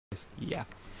Yeah.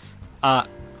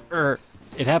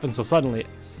 It happened so suddenly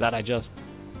that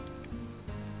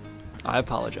I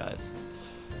apologize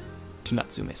to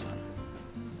Natsume-san.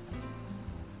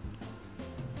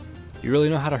 You really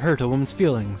know how to hurt a woman's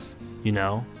feelings, you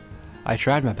know. I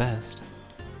tried my best.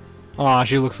 Aw,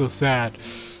 she looks so sad.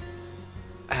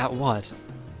 At what?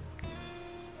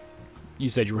 You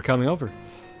said you were coming over,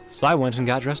 so I went and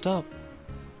got dressed up.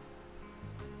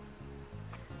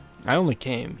 I only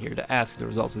came here to ask the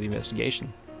results of the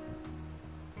investigation.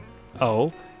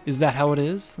 Oh, is that how it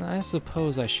is? I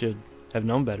suppose I should have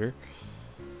known better.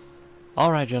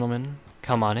 Alright, gentlemen,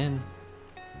 come on in.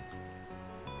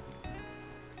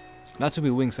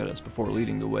 Natsume winks at us before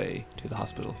leading the way to the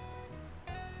hospital.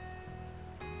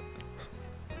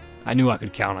 I knew I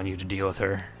could count on you to deal with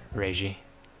her, Reiji.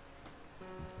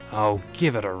 Oh,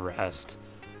 give it a rest.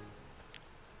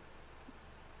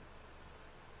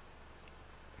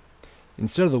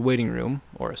 Instead of the waiting room,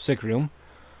 or a sick room,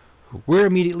 we're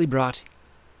immediately brought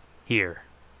here.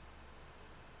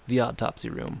 The autopsy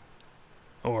room.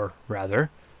 Or,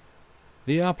 rather,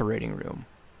 the operating room.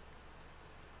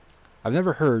 I've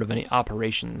never heard of any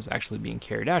operations actually being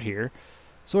carried out here,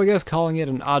 so I guess calling it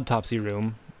an autopsy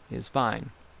room is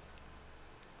fine.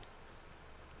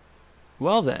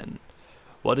 Well then,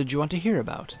 what did you want to hear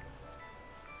about?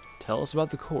 Tell us about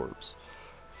the corpse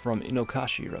from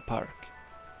Inokashira Park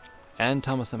and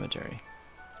Tama Cemetery.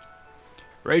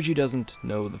 Reiji doesn't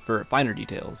know the finer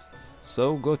details,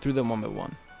 so go through them one by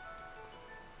one.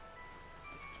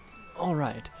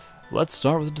 Alright, let's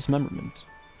start with the dismemberment.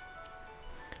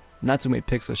 Natsume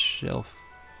picks a shelf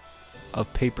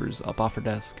of papers up off her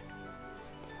desk.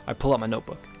 I pull out my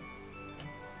notebook.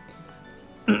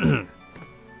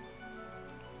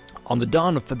 On the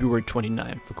dawn of February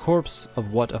 29th, the corpse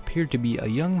of what appeared to be a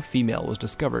young female was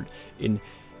discovered in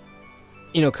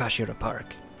Inokashira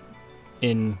Park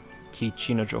in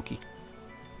Kichinojoki,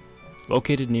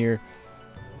 located near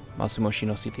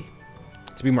Masumoshino City.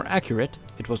 To be more accurate,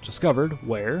 it was discovered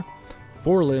where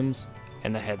 4 limbs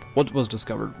and the head. What was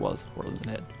discovered was 4 limbs and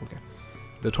head. Okay.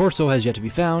 The torso has yet to be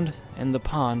found, and the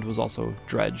pond was also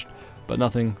dredged, but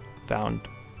nothing found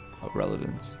of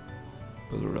relevance.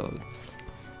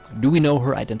 Do we know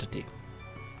her identity?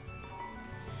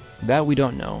 That we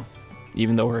don't know.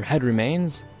 Even though her head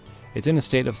remains, it's in a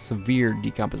state of severe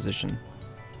decomposition.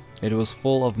 It was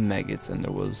full of maggots, and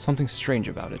there was something strange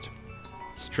about it.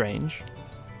 Strange?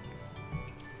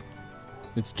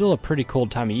 It's still a pretty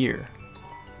cold time of year,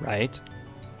 right?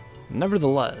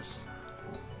 Nevertheless,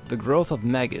 the growth of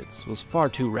maggots was far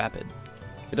too rapid.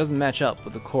 It doesn't match up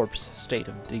with the corpse's state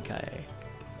of decay.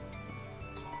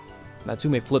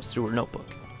 Natsume flips through her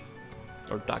notebook.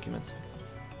 Or documents.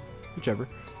 Whichever.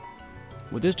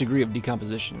 With this degree of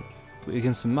decomposition, we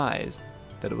can surmise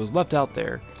that it was left out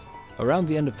there around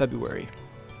the end of February,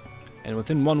 and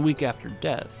within 1 week after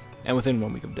death, and within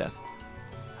 1 week of death.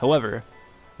 However,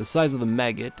 the size of the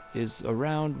maggot is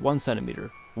around 1 centimeter,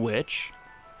 which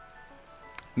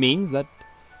means that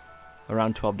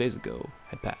around 12 days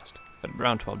had passed.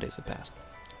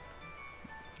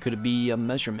 Could it be a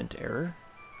measurement error?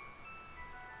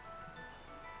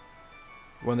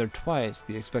 When they're twice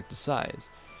the expected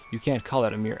size, you can't call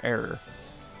that a mere error.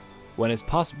 While it's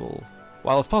possible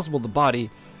the body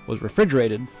was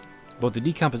refrigerated, both the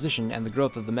decomposition and the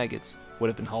growth of the maggots would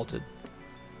have been halted.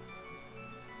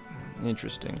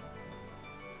 Interesting.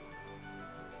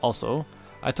 Also,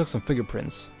 I took some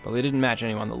fingerprints, but they didn't match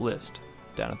anyone on the list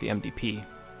down at the MDP.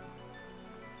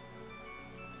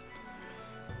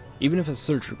 Even if a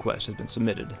search request has been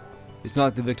submitted, it's not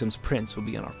like the victim's prints will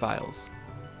be in our files.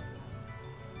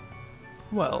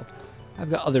 Well, I've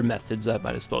got other methods at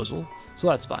my disposal, so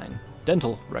that's fine.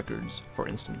 Dental records, for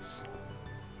instance.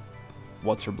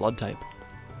 What's her blood type?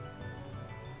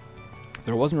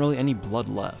 There wasn't really any blood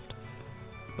left,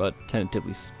 but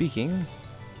tentatively speaking,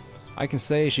 I can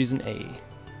say she's an A.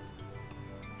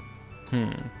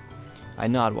 I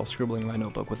nod while scribbling in my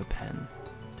notebook with a pen.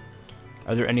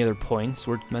 Are there any other points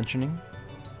worth mentioning?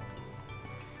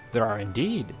 There are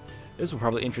indeed. This will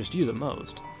probably interest you the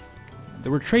most.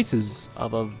 There were traces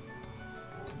of a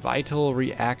vital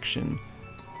reaction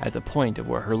at the point of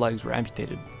where her legs were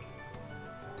amputated.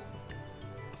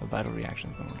 A vital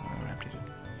reaction at the point where they were amputated.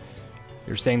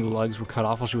 You're saying the legs were cut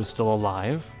off while she was still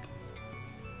alive?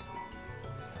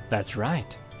 That's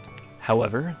right.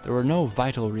 However, there were no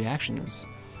vital reactions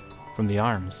from the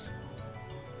arms.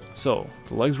 So,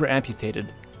 the legs were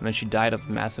amputated, and then she died of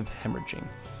massive hemorrhaging.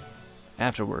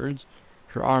 Afterwards,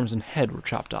 her arms and head were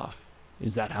chopped off.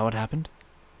 Is that how it happened?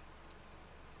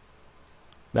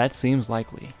 That seems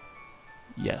likely.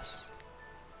 Yes.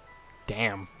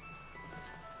 Damn.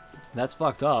 That's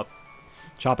fucked up.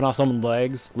 Chopping off someone's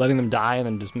legs, letting them die, and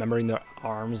then dismembering their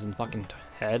arms and fucking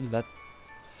head.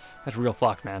 That's real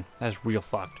fucked, man. That's real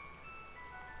fucked.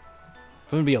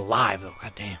 For them to be alive, though.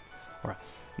 God damn. Alright.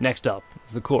 Next up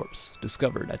is the corpse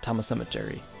discovered at Tama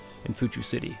Cemetery in Fuchu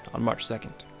City on March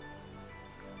 2nd.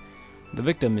 The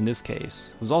victim in this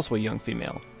case was also a young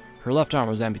female. Her left arm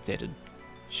was amputated.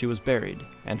 She was buried,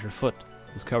 and her foot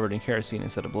was covered in kerosene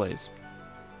instead of blaze.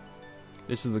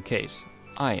 This is the case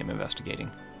I am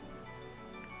investigating.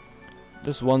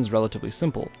 This one's relatively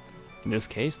simple. In this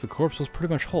case, the corpse was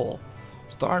pretty much whole,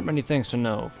 so there aren't many things to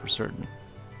know for certain.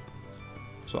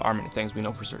 So there are many things we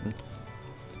know for certain.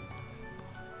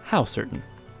 How certain?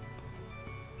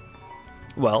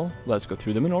 Well, let's go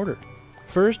through them in order.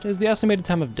 First is the estimated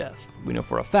time of death. We know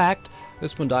for a fact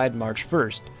this one died March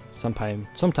 1st,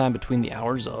 sometime between the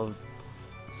hours of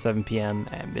 7 p.m.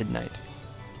 and midnight.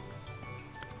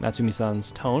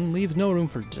 Natsumi-san's tone leaves no room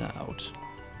for doubt.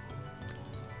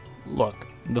 Look,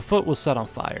 the foot was set on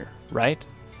fire, right?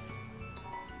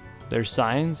 There's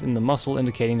signs in the muscle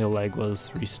indicating the leg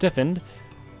was re-stiffened.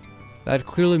 That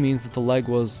clearly means that the leg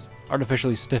was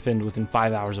artificially stiffened within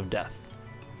 5 hours of death.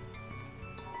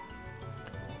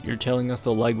 You're telling us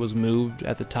the leg was moved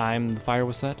at the time the fire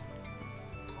was set?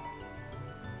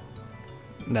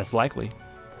 That's likely.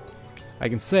 I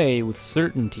can say with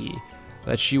certainty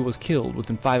that she was killed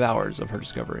within 5 hours of her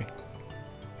discovery.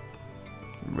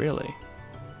 Really?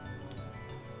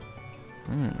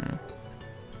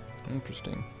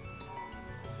 Interesting.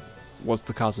 What's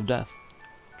the cause of death?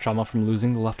 Trauma from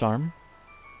losing the left arm?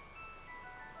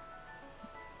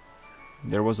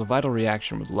 There was a vital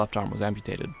reaction where the left arm was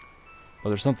amputated, but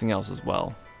there's something else as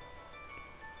well.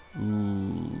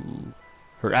 Ooh.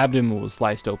 Her abdomen was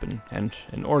sliced open, and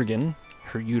an organ,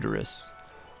 her uterus,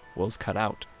 was cut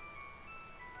out.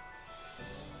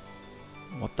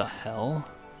 What the hell?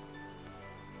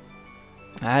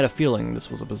 I had a feeling this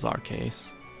was a bizarre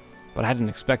case, but I hadn't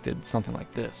expected something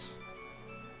like this.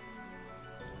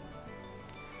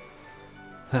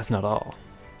 That's not all.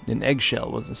 An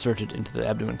eggshell was inserted into the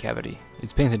abdomen cavity.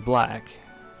 It's painted black,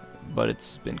 but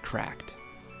it's been cracked.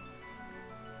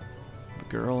 The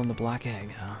girl in the black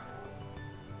egg, huh?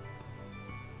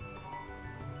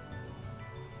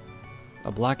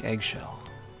 A black eggshell.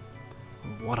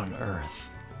 What on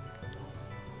earth?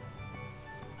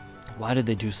 Why did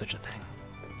they do such a thing?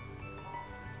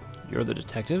 You're the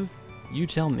detective? You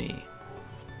tell me.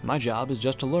 My job is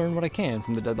just to learn what I can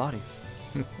from the dead bodies.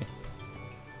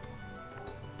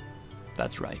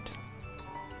 That's right.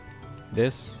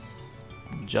 This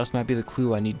just might be the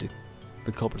clue I need to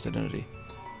the culprit's identity.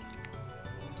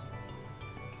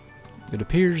 It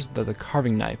appears that the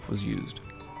carving knife was used.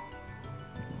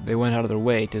 They went out of their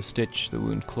way to stitch the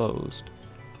wound closed,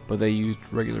 but they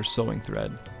used regular sewing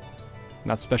thread,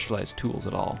 not specialized tools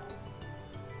at all.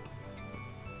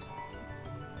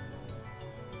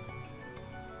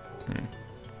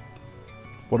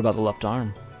 What about the left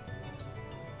arm?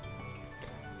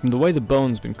 From the way the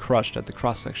bone's been crushed at the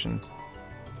cross-section,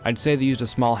 I'd say they used a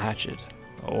small hatchet,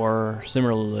 or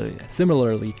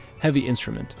similarly heavy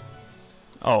instrument.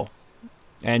 Oh,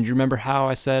 and you remember how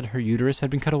I said her uterus had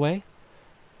been cut away?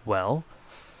 Well,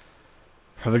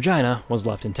 her vagina was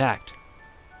left intact.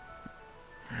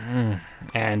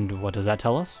 And what does that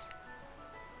tell us?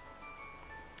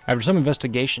 After some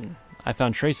investigation, I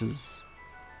found traces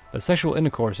that sexual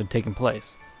intercourse had taken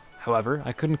place. However,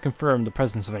 I couldn't confirm the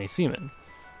presence of any semen,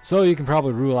 so you can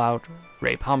probably rule out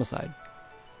rape homicide.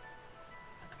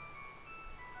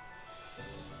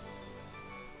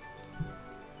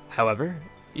 However,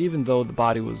 even though the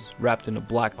body was wrapped in a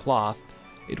black cloth,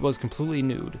 it was completely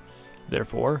nude.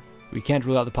 Therefore, we can't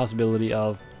rule out the possibility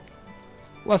of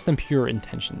less than pure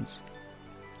intentions.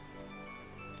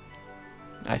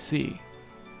 I see.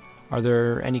 Are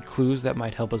there any clues that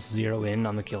might help us zero in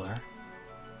on the killer?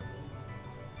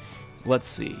 Let's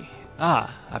see.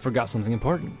 Ah, I forgot something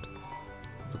important.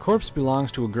 The corpse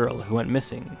belongs to a girl who went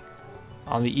missing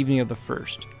on the evening of the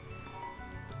 1st.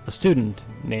 A student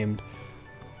named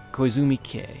Koizumi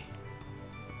Kei.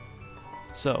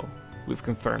 So, we've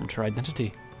confirmed her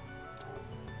identity.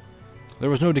 There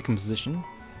was no decomposition,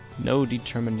 so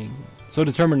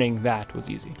determining that was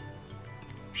easy.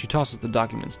 She tosses the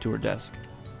documents to her desk.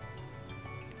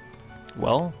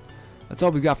 Well, that's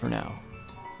all we got for now.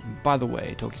 By the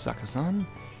way, Tokisaka-san,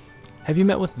 have you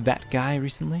met with that guy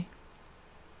recently?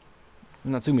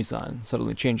 Natsumi-san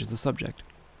suddenly changes the subject.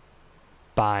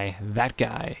 By that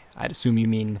guy, I'd assume you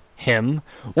mean him.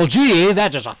 Well, gee,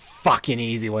 that's just a fucking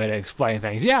easy way to explain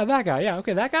things. Yeah, that guy. Yeah,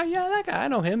 okay, that guy. Yeah, that guy. I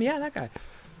know him. Yeah, that guy.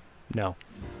 No.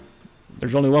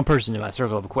 There's only one person in my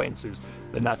circle of acquaintances,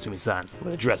 the Natsumi-san,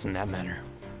 would address in that manner.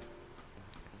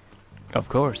 Of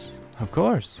course, of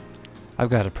course. I've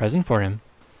got a present for him.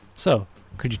 So,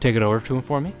 could you take it over to him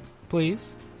for me,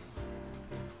 please?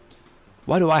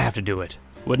 Why do I have to do it?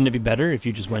 Wouldn't it be better if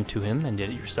you just went to him and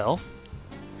did it yourself?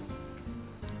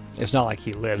 It's not like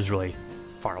he lives really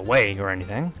far away or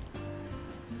anything.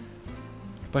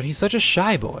 But he's such a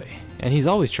shy boy, and he's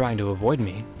always trying to avoid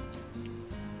me.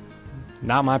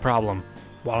 Not my problem.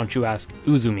 Why don't you ask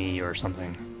Uzumi or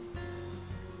something?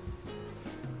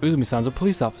 Uzumi-san's a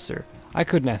police officer. I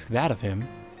couldn't ask that of him.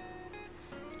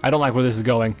 I don't like where this is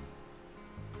going.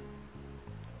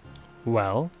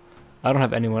 Well, I don't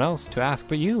have anyone else to ask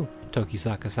but you,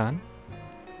 Tokisaka-san.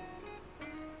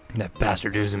 That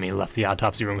bastard Uzumi left the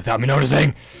autopsy room without me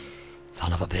noticing.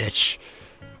 Son of a bitch.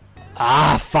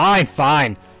 Ah, fine,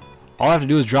 fine. All I have to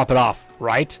do is drop it off,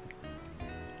 right?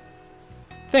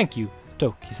 Thank you,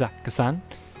 Tokisaka-san.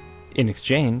 In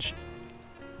exchange,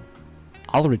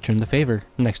 I'll return the favor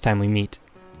next time we meet.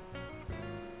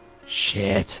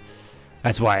 Shit.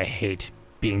 That's why I hate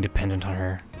being dependent on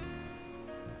her.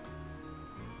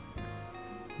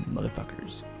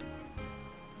 Motherfuckers.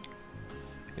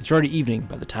 It's already evening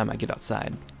by the time I get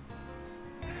outside.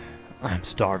 I'm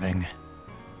starving.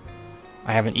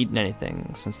 I haven't eaten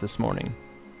anything since this morning.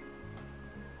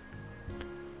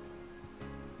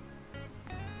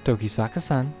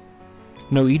 Tokisaka-san,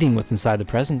 no eating what's inside the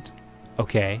present,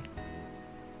 okay?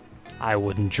 I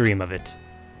wouldn't dream of it.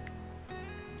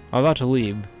 I'm about to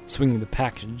leave, swinging the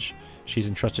package she's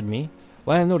entrusted me,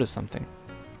 when I notice something.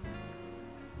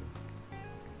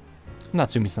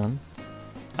 Natsumi-san,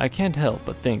 I can't help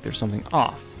but think there's something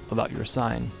off about your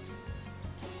sign.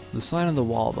 The sign on the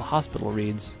wall of the hospital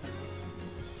reads,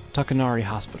 Takanari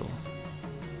Hospital.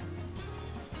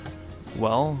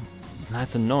 Well,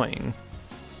 that's annoying.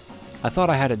 I thought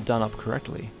I had it done up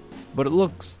correctly, but it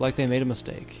looks like they made a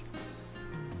mistake.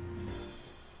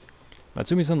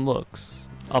 Natsumi-san looks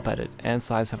up at it and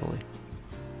sighs heavily.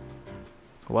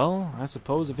 Well, I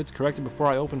suppose if it's corrected before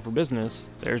I open for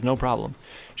business, there's no problem.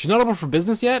 She's not open for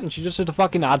business yet, and she just did a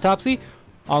fucking autopsy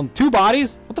on 2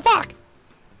 bodies? What the fuck?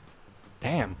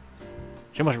 Damn.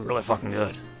 She must be really fucking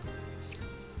good.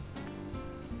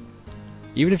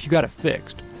 Even if you got it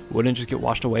fixed, wouldn't it just get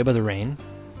washed away by the rain?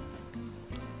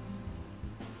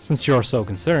 Since you're so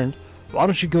concerned, why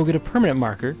don't you go get a permanent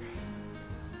marker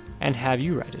and have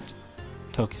you write it,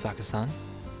 Tokisaka-san?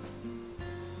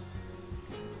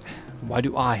 Why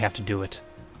do I have to do it?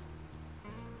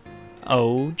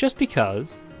 Oh, just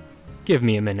because. Give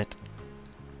me a minute.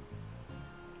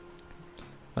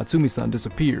 Natsumi-san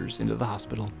disappears into the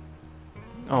hospital.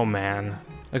 Oh man,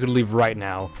 I could leave right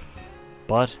now.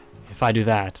 But if I do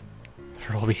that,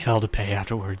 there'll be hell to pay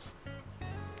afterwards.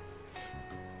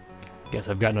 Guess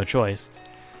I've got no choice.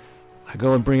 I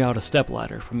go and bring out a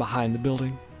stepladder from behind the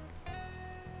building.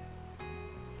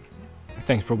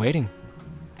 Thanks for waiting.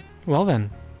 Well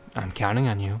then, I'm counting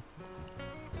on you.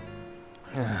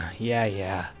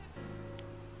 Yeah.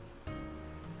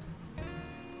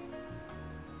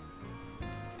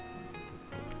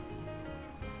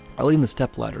 I lean the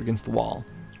stepladder against the wall,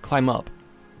 climb up,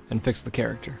 and fix the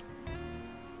character.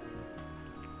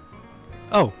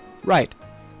 Oh, right.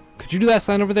 Could you do that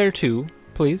sign over there too,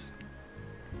 please?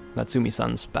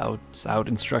 Natsumi-san spouts out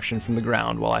instruction from the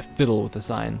ground while I fiddle with the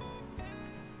sign.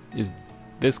 Is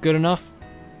this good enough?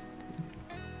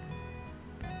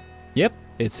 Yep,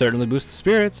 it certainly boosts the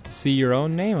spirits to see your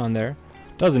own name on there,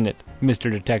 doesn't it,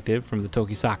 Mr. Detective from the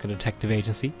Tokisaka Detective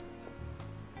Agency?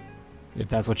 If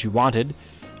that's what you wanted,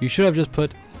 you should have just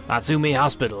put Natsumi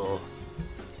Hospital,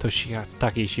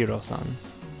 Takeshiro-san.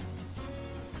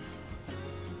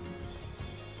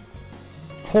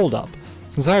 Hold up,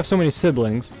 since I have so many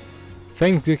siblings,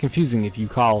 things get confusing if you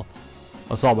call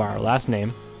us all by our last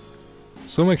name,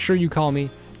 so make sure you call me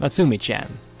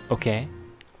Natsumi-chan, okay?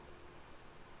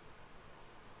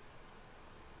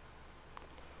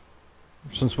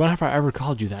 Since when have I ever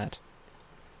called you that?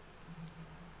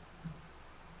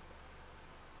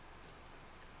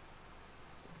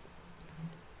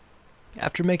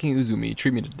 After making Uzumi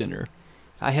treat me to dinner,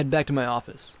 I head back to my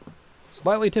office,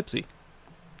 slightly tipsy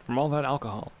from all that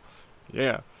alcohol.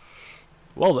 Yeah.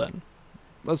 Well then,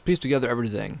 let's piece together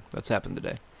everything that's happened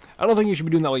today. I don't think you should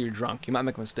be doing that while you're drunk. You might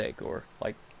make a mistake or,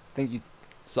 like, think you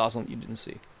saw something you didn't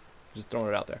see. Just throwing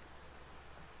it out there.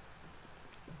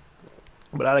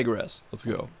 But I digress. Let's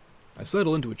go. I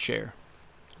settle into a chair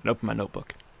and open my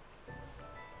notebook.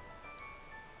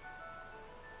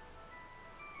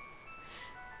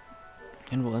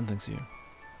 And we'll end things here.